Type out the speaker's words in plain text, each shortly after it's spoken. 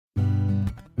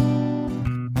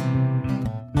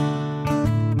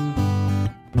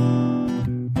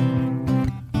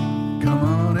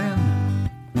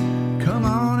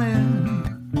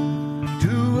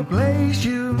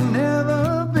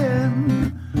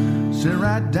Sit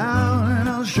right down and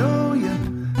I'll show you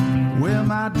where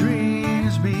my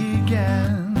dreams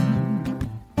began.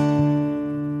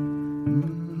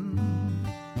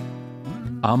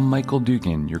 I'm Michael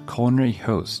Dugan, your culinary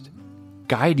host,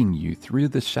 guiding you through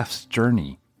the chef's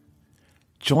journey.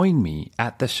 Join me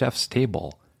at the chef's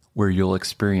table, where you'll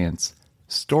experience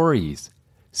stories,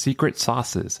 secret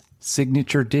sauces,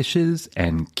 signature dishes,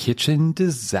 and kitchen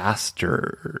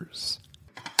disasters.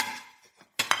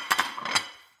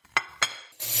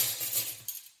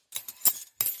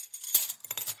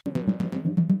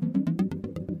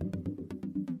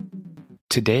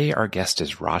 Today, our guest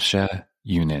is Rasha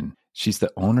Younan. She's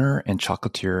the owner and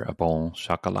chocolatier of Bon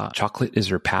Chocolat. Chocolate is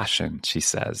her passion, she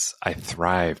says. I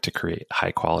thrive to create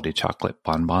high-quality chocolate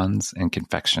bonbons and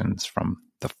confections from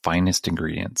the finest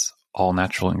ingredients, all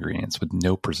natural ingredients with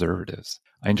no preservatives.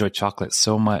 I enjoy chocolate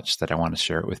so much that I want to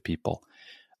share it with people.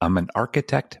 I'm an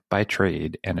architect by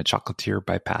trade and a chocolatier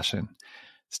by passion.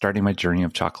 Starting my journey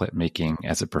of chocolate making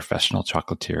as a professional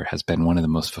chocolatier has been one of the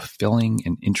most fulfilling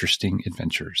and interesting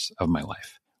adventures of my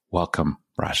life. Welcome,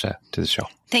 Rasha, to the show.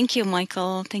 Thank you,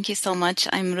 Michael. Thank you so much.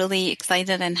 I'm really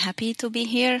excited and happy to be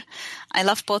here. I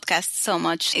love podcasts so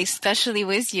much, especially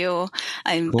with you.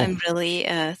 I'm really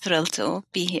thrilled to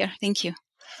be here. Thank you.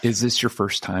 Is this your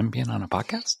first time being on a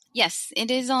podcast? Yes,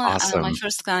 it is Awesome. my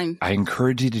first time. I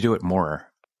encourage you to do it more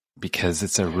because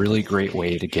it's a really great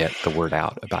way to get the word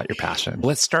out about your passion.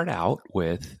 Let's start out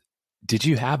with, did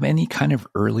you have any kind of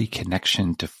early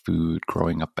connection to food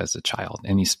growing up as a child?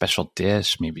 Any special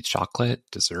dish, maybe chocolate,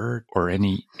 dessert, or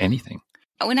anything?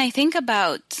 When I think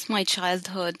about my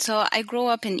childhood, so I grew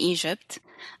up in Egypt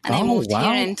and I moved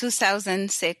here in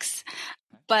 2006.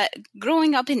 But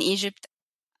growing up in Egypt,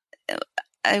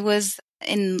 I was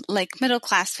in like middle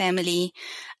class family.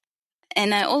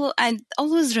 And I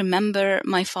always remember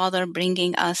my father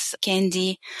bringing us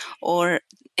candy or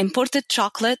imported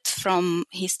chocolate from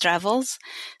his travels.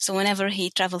 So whenever he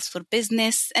travels for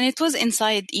business, and it was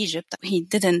inside Egypt, he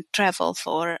didn't travel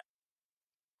for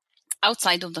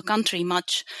outside of the country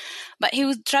much, but he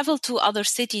would travel to other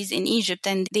cities in Egypt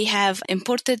and they have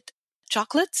imported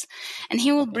chocolates and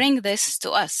he will bring this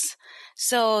to us.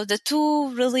 So the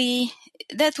two really,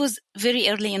 that was very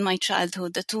early in my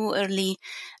childhood. The two early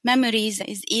memories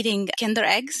is eating Kinder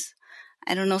eggs.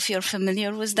 I don't know if you're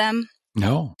familiar with them.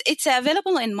 No. It's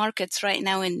available in markets right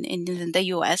now in the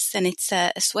US, and it's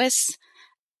a Swiss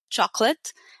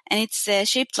chocolate, and it's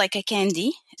shaped like a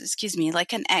candy,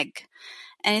 like an egg.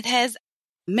 And it has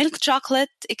milk chocolate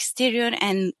exterior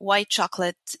and white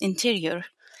chocolate interior.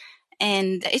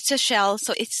 And it's a shell,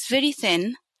 so it's very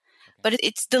thin, but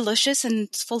it's delicious and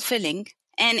it's fulfilling.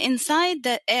 And inside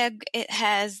the egg, it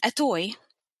has a toy,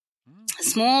 a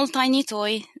small, tiny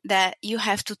toy that you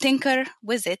have to tinker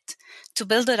with it to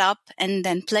build it up and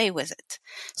then play with it.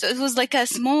 So it was like a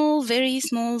small, very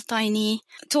small, tiny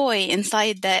toy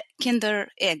inside the Kinder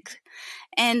egg.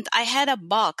 And I had a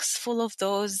box full of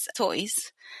those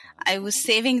toys. I was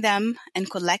saving them and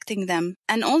collecting them.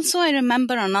 And also I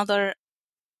remember another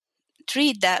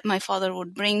treat that my father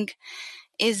would bring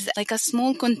is like a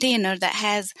small container that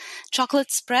has chocolate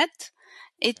spread.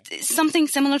 It's something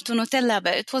similar to Nutella,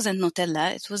 but it wasn't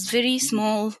Nutella. It was very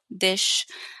small dish.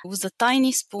 It was a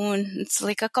tiny spoon. It's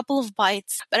like a couple of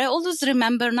bites. But I always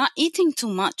remember not eating too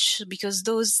much because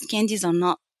those candies are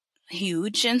not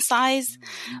huge in size,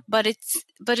 but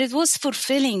it was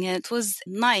fulfilling. It was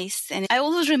nice. And I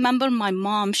always remember my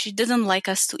mom, she didn't like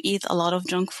us to eat a lot of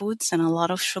junk foods and a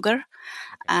lot of sugar.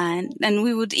 And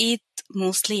we would eat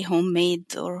mostly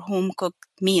homemade or home cooked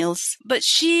meals. But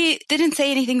she didn't say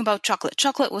anything about chocolate.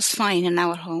 Chocolate was fine in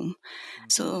our home.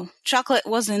 So chocolate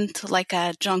wasn't like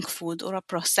a junk food or a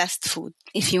processed food,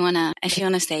 if you wanna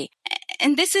say.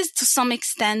 And this is to some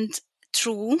extent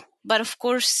true, but of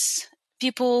course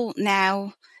people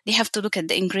now, they have to look at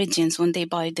the ingredients when they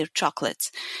buy their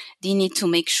chocolates. They need to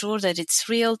make sure that it's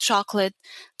real chocolate,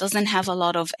 doesn't have a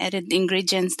lot of added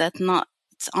ingredients that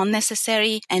it's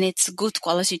unnecessary, and it's good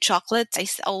quality chocolate. I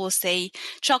always say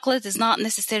chocolate is not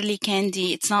necessarily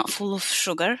candy. It's not full of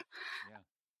sugar,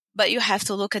 but you have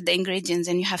to look at the ingredients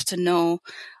and you have to know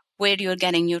where you're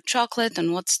getting your chocolate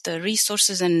and what's the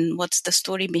resources and what's the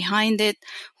story behind it,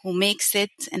 who makes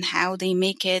it and how they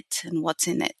make it and what's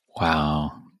in it.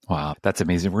 Wow. That's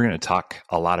amazing. We're going to talk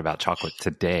a lot about chocolate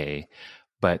today,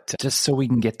 but just so we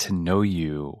can get to know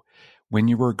you, when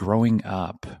you were growing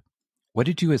up, what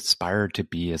did you aspire to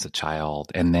be as a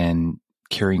child? And then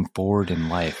carrying forward in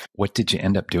life, what did you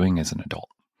end up doing as an adult?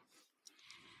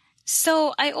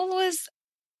 So I always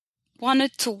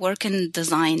wanted to work in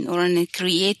design or in a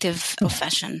creative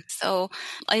profession. So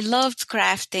I loved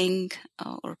crafting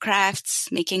or crafts,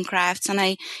 making crafts, and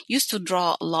I used to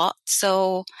draw a lot.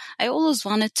 So I always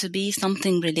wanted to be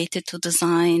something related to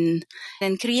design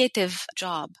and creative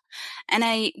job. And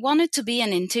I wanted to be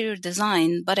an interior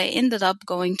design, but I ended up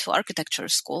going to architecture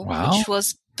school, Wow. which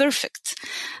was perfect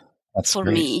That's for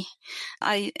great. me.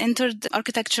 I entered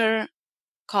architecture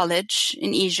college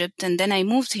in Egypt, and then I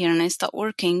moved here and I started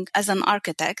working as an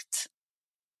architect.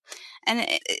 And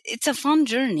it's a fun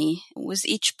journey with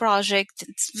each project.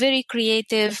 It's very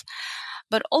creative,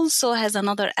 but also has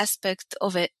another aspect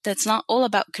of it that's not all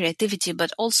about creativity,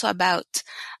 but also about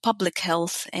public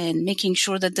health and making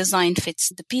sure the design fits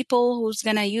the people who's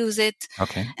going to use it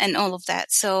Okay. and all of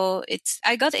that. So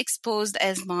I got exposed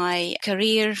as my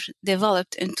career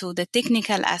developed into the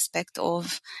technical aspect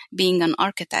of being an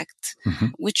architect,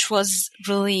 which was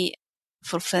really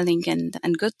fulfilling and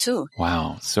good too.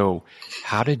 Wow. So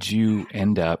how did you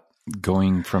end up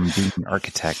going from being an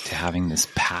architect to having this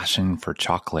passion for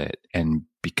chocolate and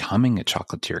becoming a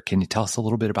chocolatier? Can you tell us a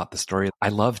little bit about the story? I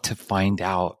love to find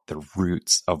out the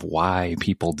roots of why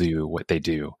people do what they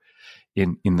do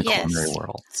in the culinary Yes.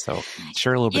 world. So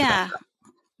share a little bit about Yeah.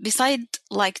 Besides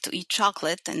like to eat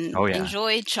chocolate and Oh, yeah.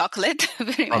 enjoy chocolate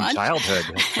very from much, childhood,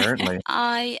 certainly.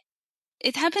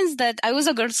 It happens that I was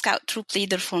a Girl Scout troop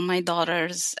leader for my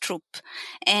daughter's troop,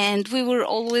 and we were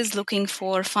always looking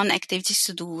for fun activities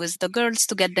to do with the girls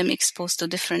to get them exposed to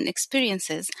different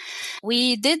experiences.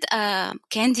 We did a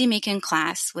candy making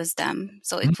class with them.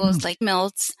 So it was like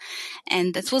melts,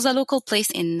 and it was a local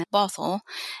place in Bothell.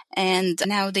 And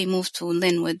now they moved to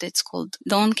Linwood. It's called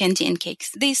Dawn Candy and Cakes.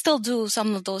 They still do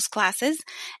some of those classes.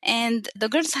 And the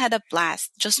girls had a blast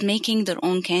just making their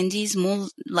own candies,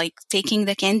 like taking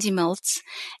the candy melts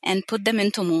and put them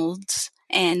into molds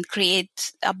and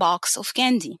create a box of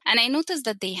candy. And I noticed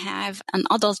that they have an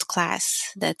adult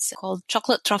class that's called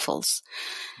chocolate truffles.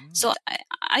 So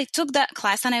I took that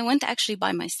class and I went actually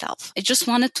by myself. I just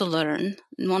wanted to learn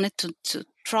and wanted to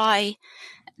try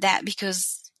that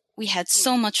because we had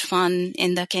so much fun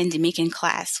in the candy making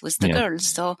class with the girls.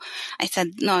 So I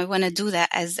said, no, I want to do that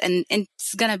and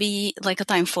it's going to be like a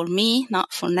time for me,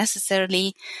 not for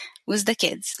necessarily with the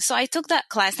kids. So I took that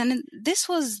class, and this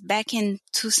was back in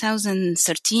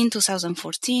 2013,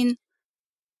 2014.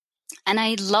 And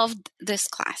I loved this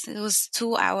class. It was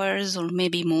 2 hours or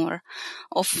maybe more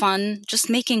of fun, just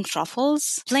making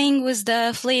truffles, playing with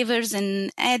the flavors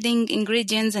and adding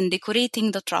ingredients and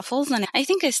decorating the truffles. And I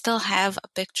think I still have a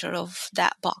picture of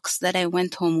that box that I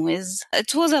went home with.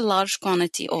 It was a large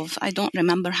quantity of, I don't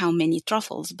remember how many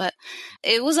truffles, but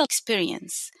it was an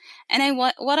experience. And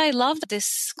what I loved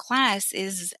this class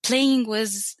is playing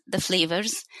with the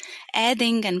flavors,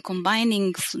 adding and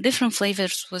combining different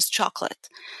flavors with chocolate.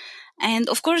 And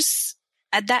of course,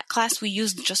 at that class, we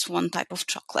used just one type of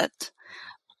chocolate.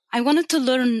 I wanted to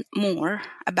learn more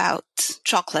about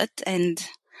chocolate and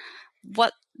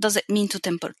what does it mean to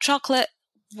temper chocolate?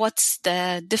 What's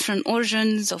the different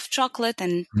origins of chocolate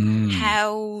and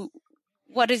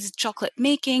what is chocolate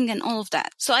making and all of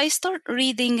that. So I start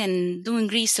reading and doing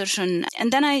research and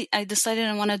then I decided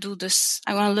I want to do this.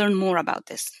 I want to learn more about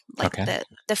this. Like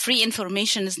the free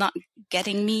information is not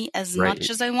getting me as much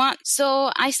as I want. So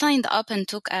I signed up and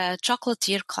took a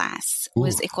chocolatier class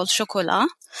with École Chocolat.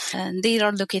 They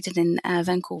are located in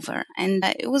Vancouver. And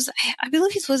I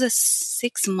believe it was a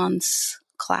 6 months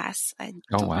class. I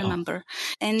don't remember.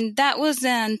 And that was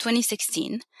in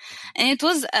 2016. And it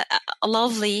was a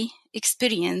lovely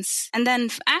experience. And then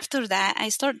after that, I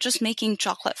started just making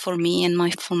chocolate for me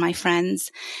and for my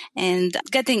friends and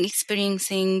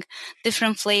experiencing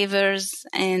different flavors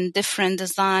and different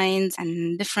designs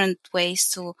and different ways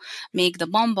to make the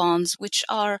bonbons, which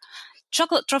are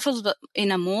chocolate truffles, but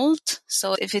in a mold.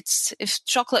 So if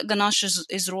chocolate ganache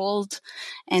is rolled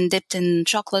and dipped in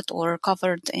chocolate or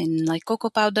covered in like cocoa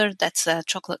powder, that's a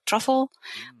chocolate truffle.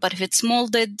 But if it's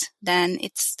molded, then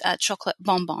it's a chocolate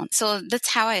bonbon. So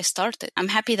that's how I started. I'm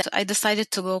happy that I decided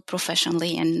to go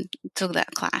professionally and took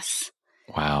that class.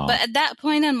 Wow. But at that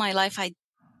point in my life, I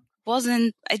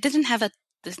didn't have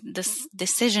this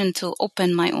decision to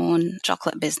open my own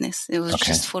chocolate business. It was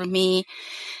just for me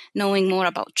knowing more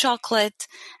about chocolate.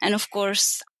 And of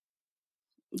course,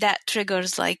 that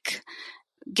triggers like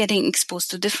getting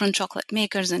exposed to different chocolate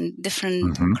makers and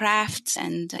different crafts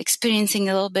and experiencing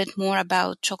a little bit more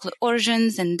about chocolate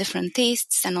origins and different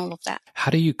tastes and all of that.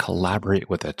 How do you collaborate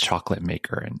with a chocolate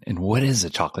maker? And what is a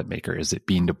chocolate maker? Is it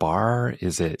bean to bar?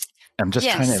 I'm just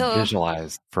trying to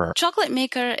visualize for... Chocolate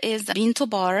maker is bean to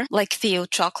bar, like Theo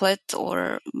chocolate,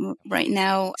 or right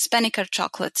now, Spinnaker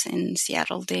chocolates in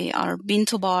Seattle. They are bean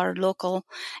to bar, local,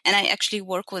 and I actually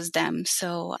work with them.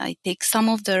 So I take some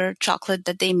of their chocolate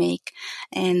that they make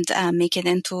and make it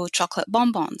into chocolate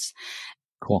bonbons.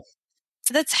 Cool.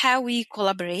 So that's how we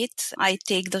collaborate. I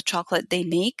take the chocolate they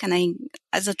make, and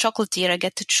as a chocolatier, I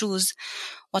get to choose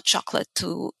what chocolate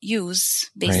to use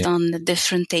based on the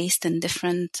different taste and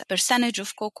different percentage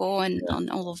of cocoa and on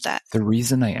all of that. The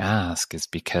reason I ask is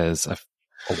because a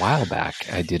while back,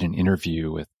 I did an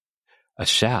interview with a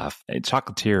chef, a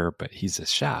chocolatier, but he's a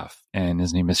chef, and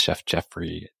his name is Chef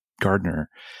Jeffrey Gardner.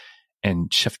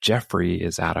 And Chef Jeffrey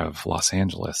is out of Los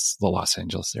Angeles, the Los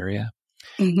Angeles area.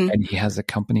 And he has a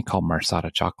company called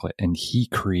Marsada Chocolate, and he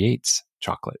creates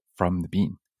chocolate from the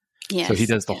bean. Yes, so he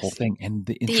does the whole thing. And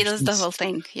he does the whole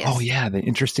thing. Yes. Oh, yeah. The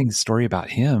interesting story about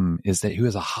him is that he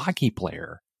was a hockey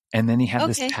player. And then he had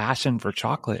this passion for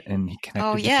chocolate, and he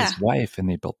connected with his wife, and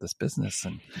they built this business.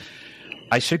 And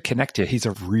I should connect you. He's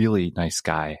a really nice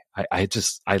guy.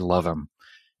 I love him.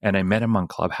 And I met him on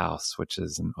Clubhouse, which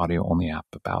is an audio only app,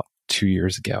 about 2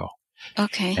 years ago.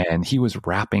 Okay. And he was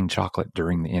wrapping chocolate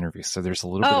during the interview. So there's a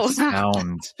little bit of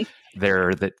sound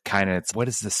there that kind of, what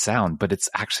is the sound? But it's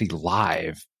actually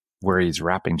live where he's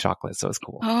wrapping chocolate. So it's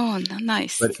cool. Oh,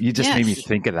 nice. But you just made me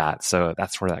think of that. So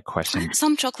that's where that question.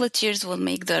 Some chocolatiers will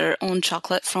make their own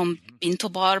chocolate from bean to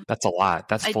bar. That's a lot.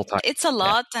 That's full time. It's a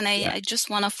lot. And I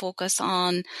just want to focus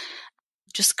on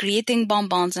just creating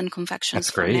bonbons and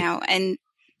confections for now. And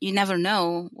you never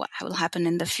know what will happen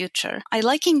in the future. I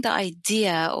liking the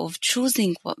idea of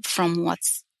choosing from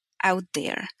what's out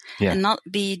there and not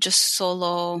be just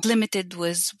solo limited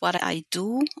with what I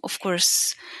do. Of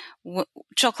course,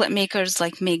 chocolate makers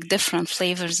make different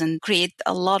flavors and create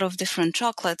a lot of different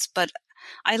chocolates, but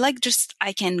I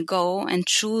I can go and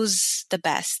choose the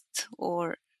best,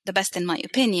 or the best in my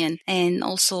opinion, and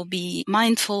also be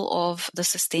mindful of the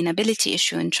sustainability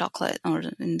issue in chocolate or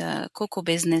in the cocoa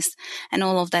business and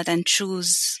all of that, and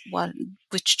choose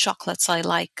which chocolates I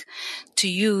like to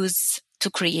use to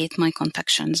create my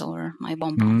confections or my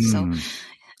bonbons. So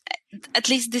at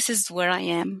least this is where I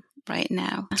am right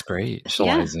now. That's great.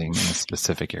 Specializing in a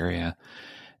specific area.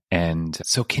 And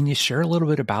so can you share a little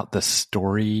bit about the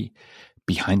story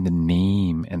behind the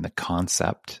name and the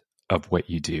concept of what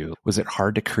you do? Was it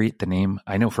hard to create the name?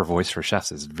 I know for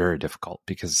Voice4Chefs it's very difficult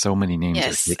because so many names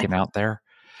are taken out there.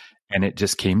 And it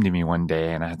just came to me one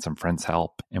day, and I had some friends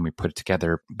help, and we put it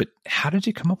together. But how did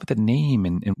you come up with a name,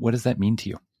 and what does that mean to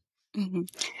you?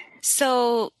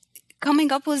 So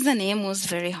coming up with the name was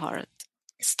very hard.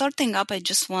 Starting up, I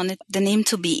just wanted the name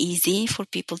to be easy for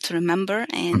people to remember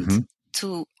and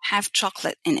to have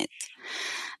chocolate in it.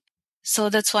 So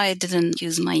that's why I didn't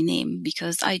use my name,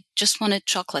 because I just wanted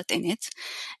chocolate in it.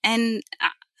 And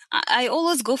I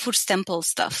always go for simple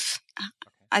stuff.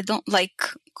 I don't like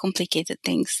complicated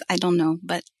things. I don't know.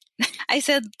 But I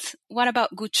said, what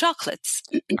about good chocolates?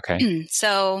 Okay.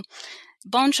 So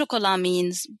bon chocolat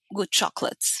means good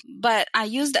chocolates. But I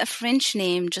used a French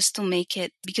name just to make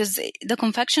it, because the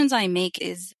confections I make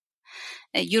is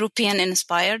European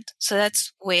inspired. So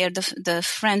that's where the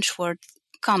French word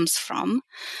comes from.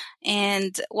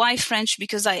 And why French?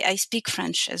 Because I speak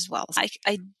French as well.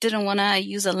 I didn't want to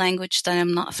use a language that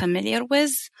I'm not familiar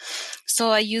with. So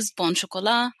I used bon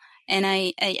chocolat, and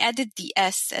I added the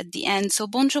S at the end. So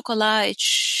bon chocolat, it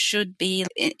should be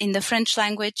in the French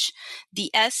language. The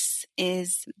S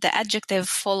is the adjective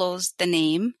follows the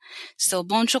name. So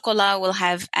bon chocolat will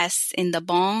have S in the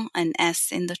bon and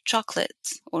S in the chocolate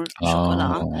or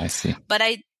chocolat. Oh, I see. But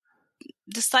I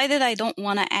decided I don't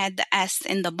want to add the S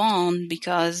in the bon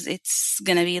because it's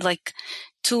going to be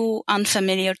too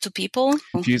unfamiliar to people.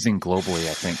 Confusing globally,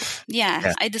 I think.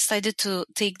 Yeah, I decided to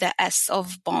take the S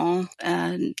of bon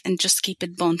and just keep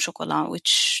it bon chocolat,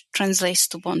 which translates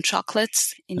to bon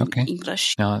chocolates in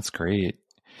English. No, that's great.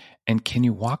 And can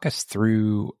you walk us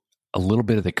through a little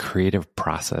bit of the creative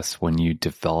process when you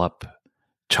develop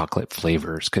chocolate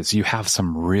flavors? Because you have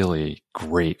some really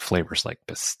great flavors like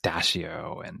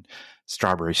pistachio and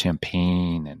strawberry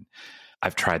champagne, and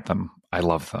I've tried them. I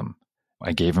love them.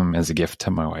 I gave them as a gift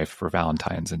to my wife for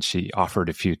Valentine's, and she offered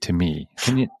a few to me.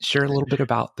 Can you share a little bit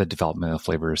about the development of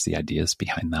flavors, the ideas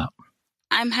behind that?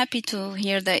 I'm happy to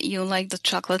hear that you like the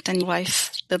chocolate and your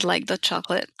wife did like the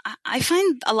chocolate. I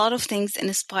find a lot of things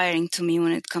inspiring to me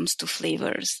when it comes to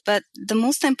flavors. But the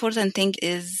most important thing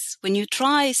is when you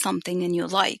try something and you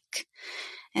like,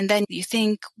 and then you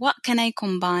think, what can I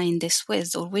combine this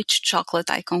with, or which chocolate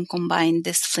I can combine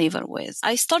this flavor with?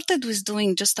 I started with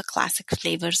doing just the classic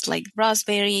flavors like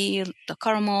raspberry, the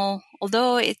caramel,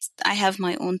 although I have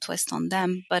my own twist on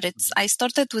them, but I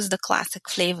started with the classic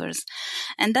flavors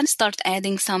and then start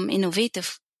adding some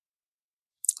innovative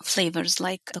flavors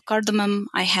like the cardamom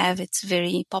it's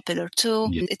very popular too.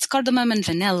 Yeah. It's cardamom and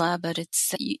vanilla, but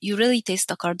you really taste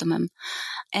the cardamom.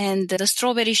 And the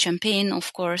strawberry champagne,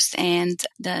 of course, and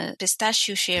the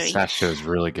pistachio sherry. Pistachio is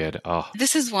really good. Oh,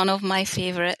 This is one of my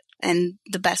favorite and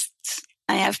the best.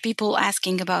 I have people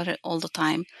asking about it all the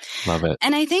time. love it.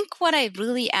 And I think what I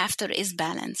really after is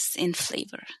balance in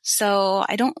flavor. So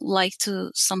I don't like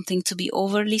something to be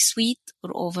overly sweet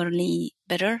or overly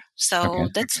bitter. So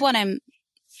that's what I'm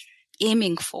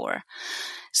aiming for.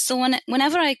 So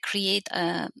whenever I create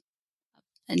a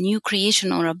new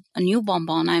creation or a new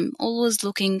bonbon, I'm always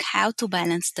looking how to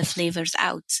balance the flavors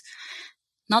out.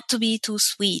 Not to be too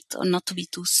sweet or not to be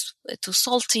too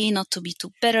salty, not to be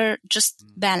too bitter, just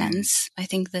balance. I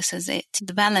think this is it.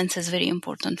 The balance is very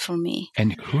important for me.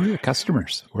 And who are your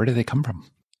customers? Where do they come from?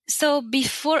 So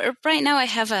right now I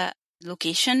have a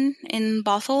location in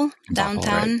Bothell,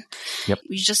 downtown. Right? Yep.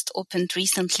 We just opened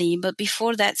recently. But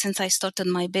before that, since I started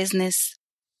my business,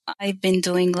 I've been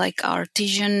doing like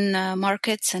artisan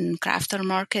markets and crafter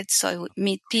markets. So I would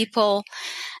meet people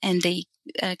and they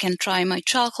can try my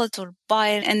chocolate or buy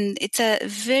it. And it's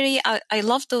I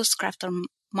love those crafter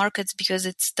markets because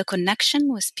it's the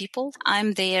connection with people.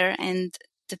 I'm there and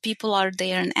the people are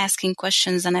there and asking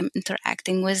questions and I'm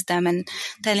interacting with them and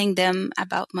telling them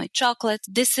about my chocolate.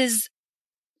 This is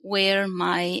where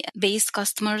my base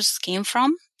customers came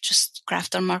from, just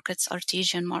crafter markets,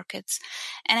 artisan markets.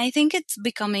 And I think it's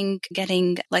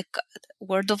getting like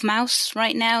word of mouth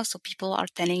right now. So people are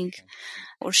telling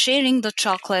or sharing the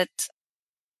chocolate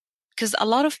because a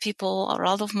lot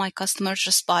of my customers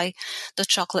just buy the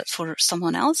chocolate for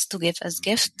someone else to give as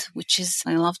gift,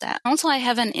 I love that. Also, I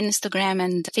have an Instagram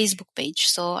and Facebook page.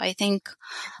 So I think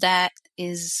that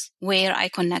is where I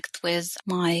connect with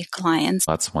my clients.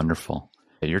 That's wonderful.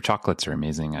 Your chocolates are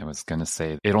amazing. I was going to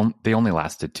say they only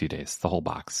lasted 2 days, the whole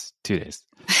box, 2 days.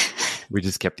 We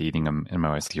just kept eating them. And my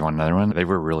wife, do you want another one? They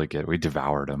were really good. We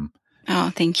devoured them.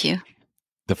 Oh, thank you.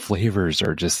 The flavors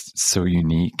are just so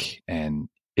unique. And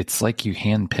it's like you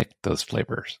handpicked those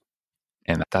flavors.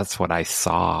 And that's what I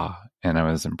saw and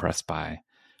I was impressed by.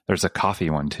 There's a coffee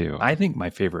one too. I think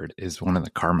my favorite is one of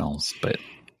the caramels, but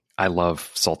I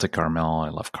love salted caramel. I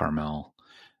love caramel.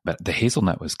 But the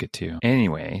hazelnut was good too.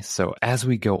 Anyway, so as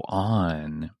we go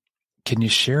on, can you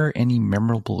share any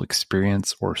memorable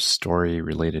experience or story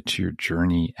related to your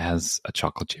journey as a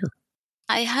chocolatier?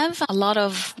 I have a lot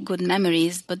of good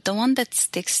memories, but the one that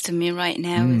sticks to me right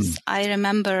now is I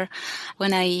remember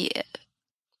when I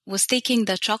was taking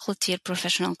the chocolatier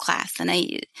professional class and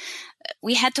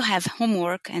we had to have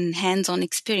homework and hands-on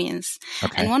experience.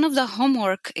 Okay. And one of the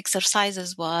homework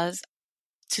exercises was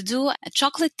to do a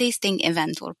chocolate tasting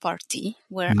event or party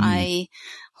where I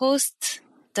host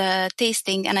the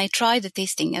tasting and I try the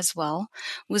tasting as well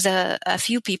with a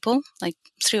few people, like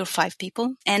 3 or 5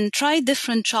 people, and try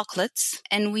different chocolates.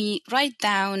 And we write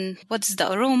down what's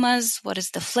the aromas, what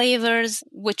is the flavors,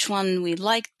 which one we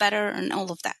liked better, and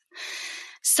all of that.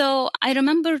 So I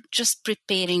remember just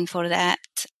preparing for that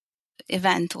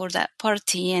event or that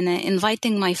party and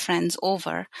inviting my friends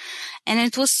over. And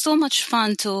it was so much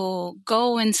fun to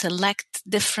go and select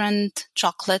different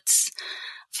chocolates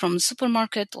from the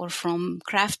supermarket or from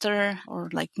crafter or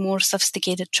like more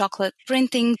sophisticated chocolate,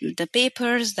 printing the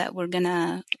papers that we're going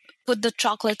to put the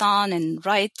chocolate on and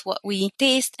write what we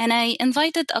taste. And I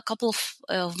invited a couple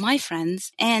of my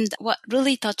friends. And what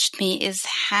really touched me is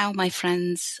how my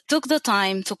friends took the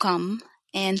time to come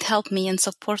and help me and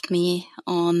support me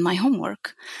on my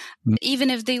homework. Even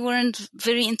if they weren't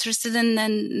very interested in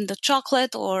the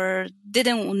chocolate or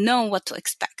didn't know what to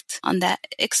expect on that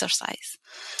exercise.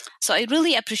 So I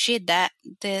really appreciate that.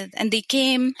 And they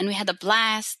came and we had a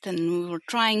blast and we were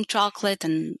trying chocolate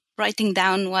and writing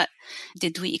down what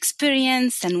did we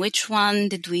experience and which one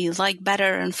did we like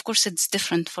better. And of course, it's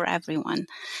different for everyone.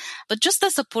 But just the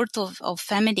support of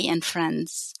family and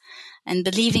friends and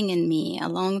believing in me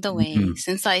along the way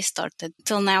since I started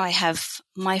till now. I have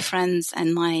my friends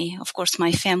and of course,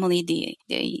 my family.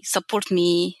 They support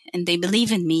me and they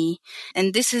believe in me.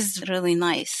 And this is really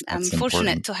nice. I'm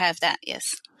fortunate to have that.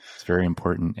 Yes. It's very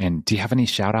important. And do you have any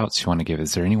shout outs you want to give?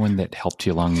 Is there anyone that helped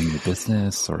you along in your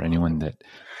business or anyone that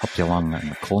helped you along on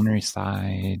the culinary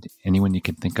side? Anyone you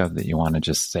can think of that you want to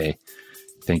just say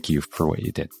thank you for what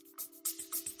you did?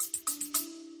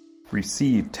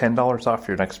 Receive $10 off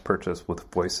your next purchase with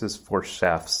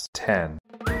Voices4Chefs 10.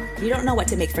 You don't know what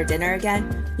to make for dinner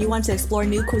again? You want to explore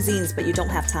new cuisines but you don't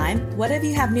have time? What if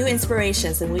you have new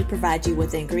inspirations and we provide you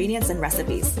with the ingredients and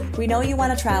recipes? We know you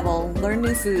want to travel, learn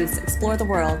new foods, explore the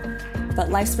world, but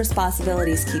life's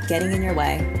responsibilities keep getting in your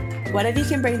way. What if you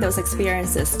can bring those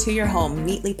experiences to your home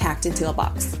neatly packed into a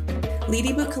box?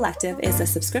 Ladybug Collective is a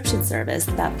subscription service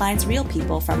that finds real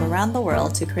people from around the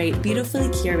world to create beautifully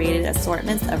curated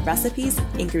assortments of recipes,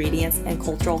 ingredients, and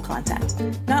cultural content.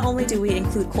 Not only do we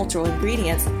include cultural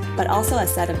ingredients, but also a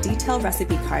set of detailed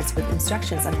recipe cards with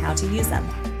instructions on how to use them.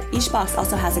 Each box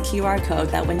also has a QR code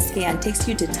that when scanned takes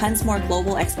you to tons more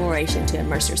global exploration to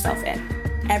immerse yourself in.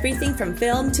 Everything from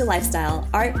film to lifestyle,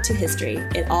 art to history,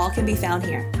 it all can be found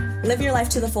here. Live your life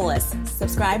to the fullest.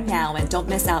 Subscribe now and don't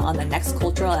miss out on the next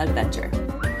cultural adventure.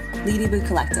 Ladybug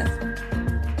Collective.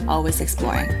 Always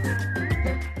exploring.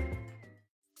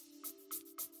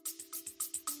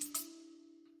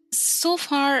 So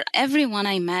far, everyone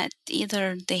I met,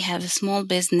 either they have a small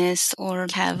business or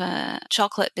have a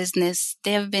chocolate business,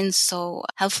 they have been so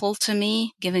helpful to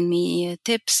me, giving me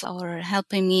tips or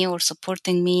helping me or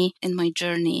supporting me in my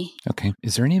journey. Okay.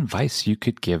 Is there any advice you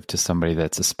could give to somebody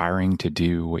that's aspiring to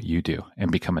do what you do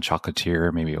and become a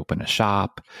chocolatier, maybe open a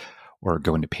shop or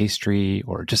go into pastry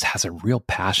or just has a real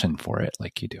passion for it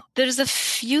like you do? There's a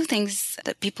few things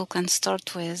that people can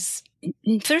start with.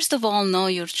 First of all, know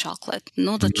your chocolate.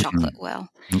 Know the chocolate well.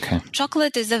 Okay.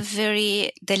 Chocolate is a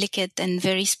very delicate and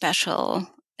very special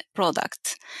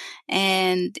product,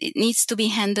 and it needs to be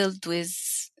handled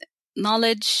with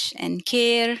knowledge and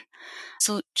care.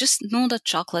 So just know the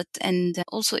chocolate and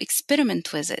also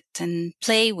experiment with it and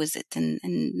play with it. And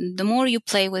the more you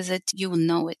play with it, you will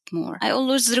know it more. I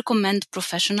always recommend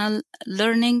professional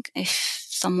learning if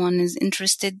someone is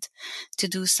interested to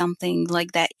do something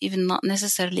like that, even not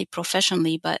necessarily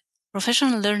professionally, but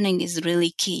professional learning is really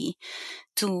key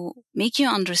to make you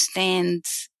understand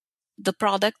the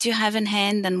product you have in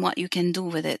hand and what you can do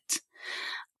with it.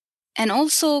 And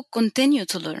also continue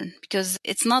to learn, because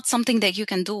it's not something that you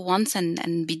can do once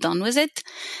and be done with it.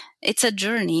 It's a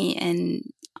journey. And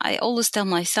I always tell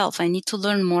myself I need to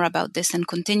learn more about this and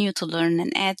continue to learn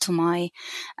and add to my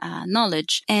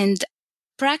knowledge. And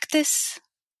practice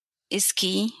is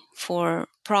key for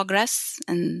progress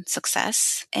and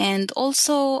success. And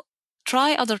also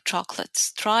try other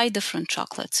chocolates. Try different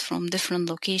chocolates from different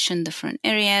locations, different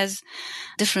areas,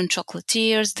 different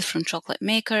chocolatiers, different chocolate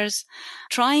makers.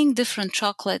 Trying different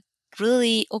chocolate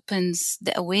really opens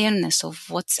the awareness of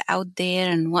what's out there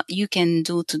and what you can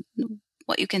do to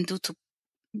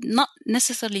not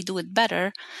necessarily do it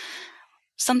better.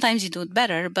 Sometimes you do it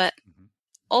better, but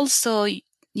also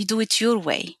you do it your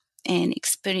way and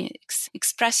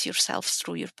express yourself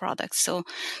through your products. So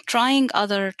trying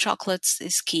other chocolates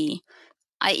is key.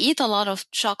 I eat a lot of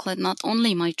chocolate, not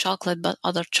only my chocolate, but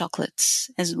other chocolates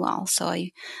as well. So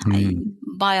I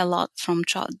buy a lot from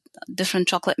different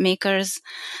chocolate makers,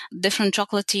 different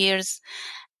chocolatiers.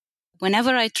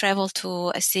 Whenever I travel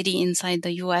to a city inside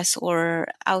the US or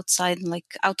outside, like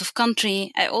out of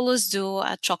country, I always do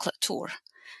a chocolate tour.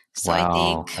 So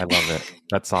wow, I love it.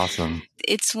 That's awesome.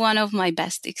 It's one of my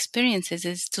best experiences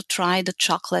is to try the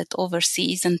chocolate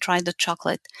overseas and try the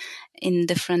chocolate in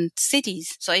different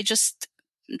cities. So I just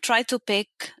try to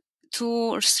pick 2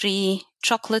 or 3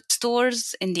 chocolate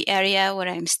stores in the area where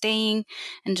I'm staying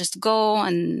and just go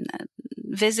and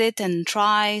visit and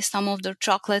try some of their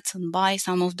chocolates and buy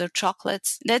some of their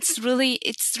chocolates. It's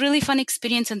really fun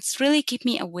experience, and it's really keep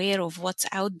me aware of what's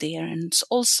out there. And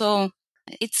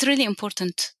it's really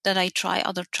important that I try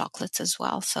other chocolates as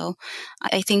well. So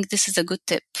I think this is a good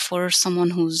tip for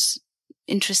someone who's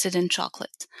interested in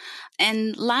chocolate.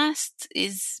 And last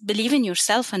is believe in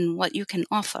yourself and what you can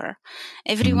offer.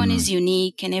 Everyone is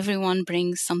unique and everyone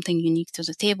brings something unique to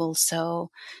the table.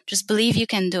 So just believe you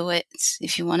can do it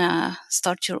if you want to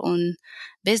start your own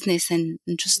business and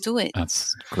just do it.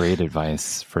 That's great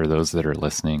advice for those that are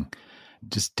listening.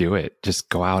 Just do it. Just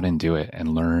go out and do it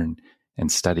and learn and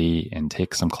study and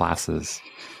take some classes.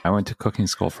 I went to cooking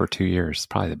school for 2 years,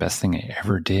 probably the best thing I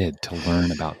ever did to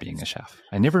learn about being a chef.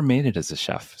 I never made it as a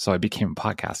chef, so I became a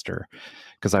podcaster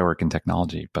because I work in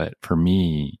technology. But for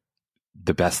me,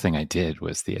 the best thing I did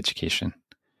was the education.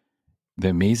 The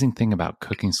amazing thing about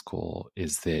cooking school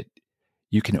is that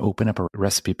you can open up a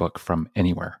recipe book from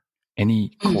anywhere,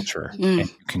 any culture, and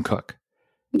you can cook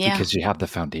because you have the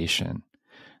foundation.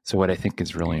 So what I think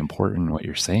is really important, what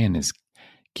you're saying, is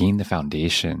gain the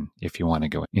foundation if you want to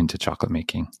go into chocolate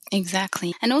making.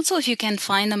 Exactly. And also if you can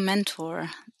find a mentor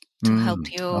to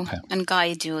help you and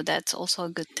guide you, that's also a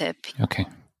good tip. Okay.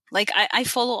 Like I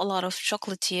follow a lot of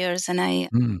chocolatiers,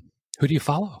 and who do you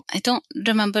follow? I don't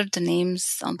remember the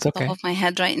names on the top of my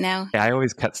head right now. Yeah, I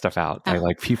always cut stuff out. I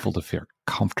like people to feel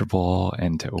comfortable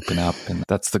and to open up. And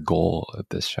that's the goal of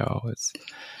this show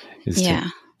is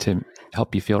to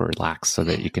help you feel relaxed so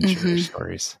that you can share your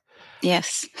stories.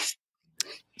 Yes.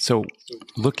 So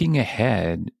looking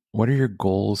ahead, what are your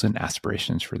goals and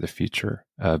aspirations for the future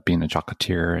of being a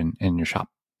chocolatier in your shop?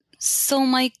 So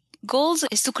my goals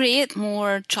is to create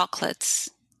more chocolates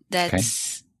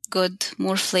that's good,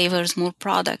 more flavors, more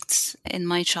products in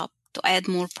my shop, to add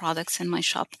more products in my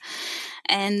shop.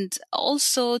 And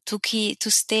also to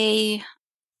stay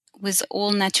with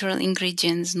all natural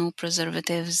ingredients, no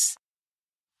preservatives.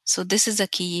 So this is a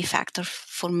key factor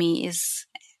for me, is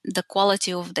the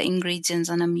quality of the ingredients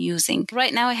that I'm using.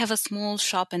 Right now I have a small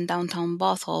shop in downtown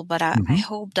Bothell, but I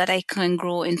hope that I can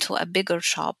grow into a bigger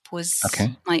shop with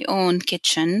my own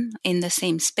kitchen in the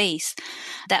same space.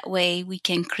 That way we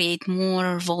can create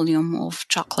more volume of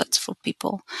chocolates for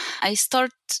people. I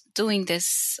start doing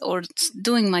this or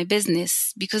doing my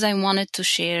business because I wanted to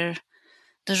share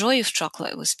the joy of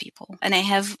chocolate with people. And I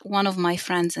have one of my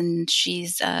friends, and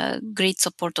she's a great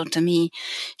supporter to me.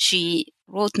 She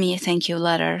wrote me a thank you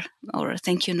letter or a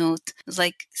thank you note. It's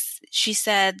like, she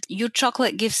said, your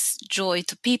chocolate gives joy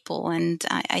to people, and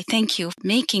I thank you for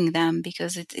making them,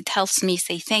 because it helps me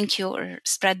say thank you or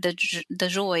spread the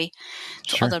joy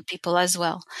to other people as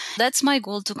well. That's my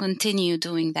goal, to continue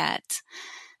doing that.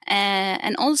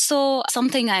 And also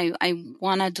something I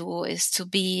want to do is to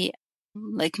be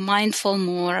like mindful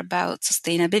more about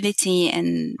sustainability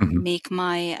and make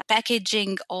my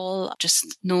packaging all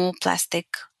just no plastic.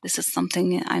 This is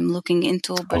something I'm looking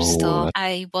into, but still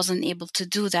I wasn't able to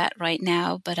do that right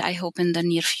now. But I hope in the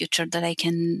near future that I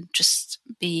can just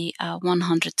be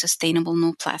 100 sustainable,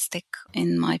 no plastic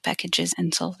in my packages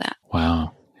and solve that.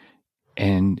 Wow.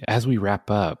 And as we wrap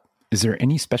up, is there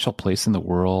any special place in the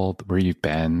world where you've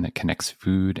been that connects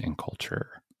food and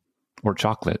culture, or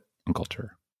chocolate and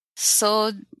culture?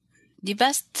 So the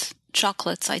best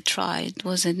chocolates I tried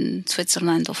was in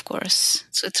Switzerland, of course.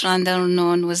 Switzerland are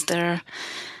known with their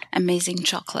amazing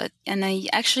chocolate. And I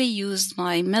actually used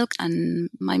my milk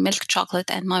chocolate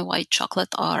and my white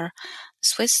chocolate are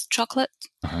Swiss chocolate.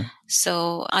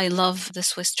 So I love the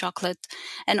Swiss chocolate.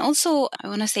 And also, I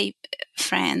want to say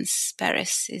France,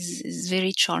 Paris is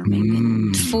very charming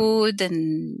in food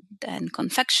and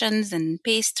confections and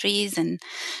pastries and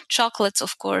chocolates.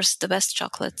 Of course, the best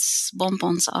chocolates,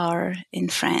 bonbons, are in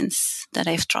France that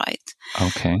I've tried.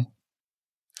 Okay.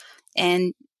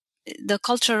 And the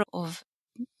culture of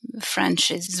French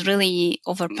is really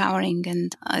overpowering,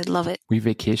 and I love it. We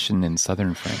vacationed in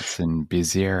southern France in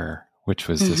Béziers, which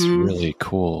was this really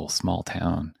cool small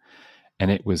town. And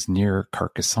it was near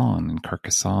Carcassonne. And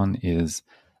Carcassonne is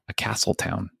a castle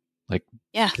town, like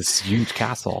this huge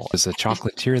castle. There's a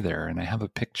chocolatier there. And I have a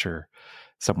picture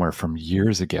somewhere from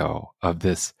years ago of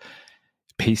this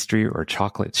pastry or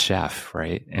chocolate chef,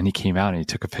 right? And he came out and he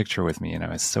took a picture with me, and I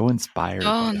was so inspired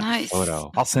by that photo.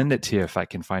 I'll send it to you if I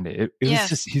can find it. It was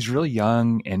just, he's really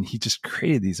young, and he just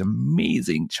created these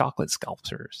amazing chocolate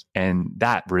sculptures. And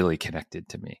that really connected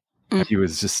to me. He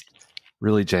was just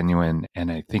really genuine.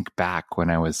 And I think back when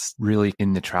I was really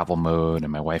in the travel mode,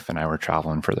 and my wife and I were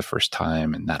traveling for the first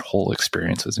time, and that whole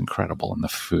experience was incredible. And the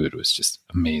food was just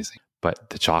amazing. But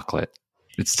the chocolate,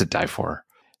 it's to die for.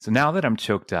 So now that I'm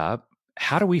choked up,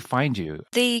 how do we find you?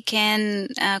 They can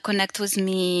connect with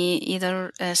me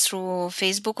either through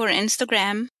Facebook or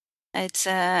Instagram. It's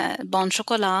Bon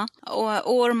Chocolat,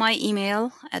 or my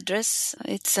email address.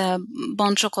 It's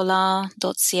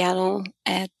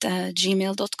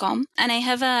bonchocolat.seattle@gmail.com. And I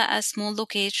have a small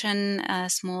location, a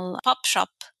small pop shop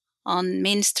on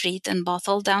Main Street in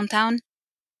Bothell, downtown.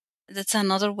 That's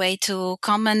another way to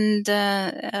come and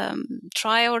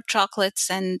try our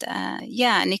chocolates and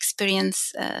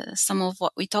experience some of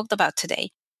what we talked about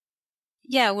today.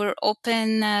 Yeah, we're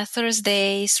open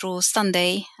Thursday through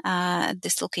Sunday at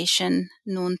this location,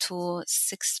 noon to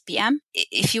 6 p.m.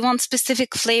 If you want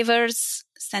specific flavors,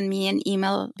 send me an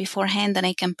email beforehand and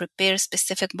I can prepare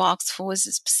specific box for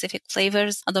specific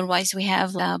flavors. Otherwise, we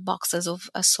have boxes of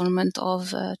assortment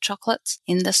of chocolates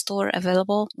in the store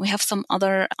available. We have some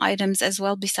other items as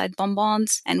well beside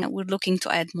bonbons, and we're looking to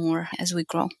add more as we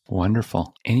grow.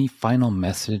 Wonderful. Any final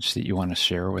message that you want to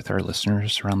share with our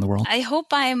listeners around the world? I hope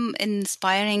I'm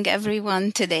inspiring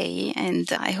everyone today,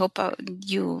 and I hope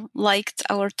you liked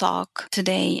our talk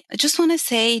today. I just want to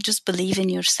say, just believe in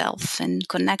yourself and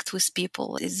connect with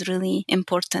people is really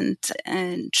important.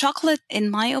 And chocolate, in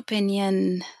my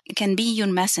opinion, can be your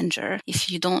messenger.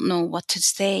 If you don't know what to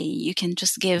say, you can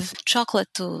just give chocolate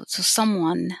to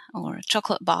someone or a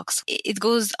chocolate box. It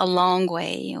goes a long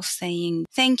way of saying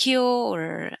thank you,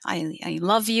 or I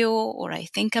love you, or I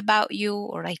think about you,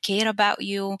 or I care about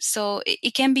you. So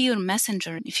it can be your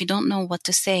messenger. If you don't know what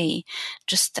to say,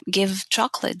 just give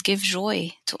chocolate, give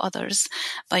joy to others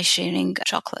by sharing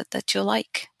chocolate that you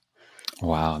like.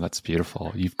 Wow, that's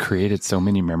beautiful. You've created so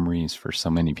many memories for so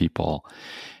many people,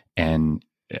 and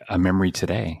a memory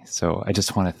today. So I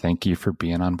just want to thank you for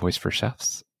being on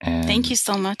Voice4Chefs. And thank you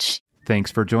so much.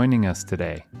 Thanks for joining us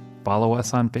today. Follow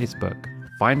us on Facebook.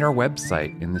 Find our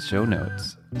website in the show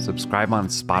notes. Subscribe on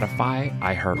Spotify,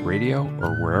 iHeartRadio,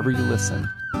 or wherever you listen.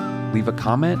 Leave a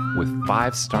comment with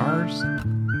 5 stars,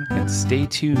 and stay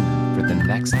tuned for the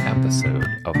next episode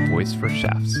of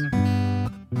Voice4Chefs.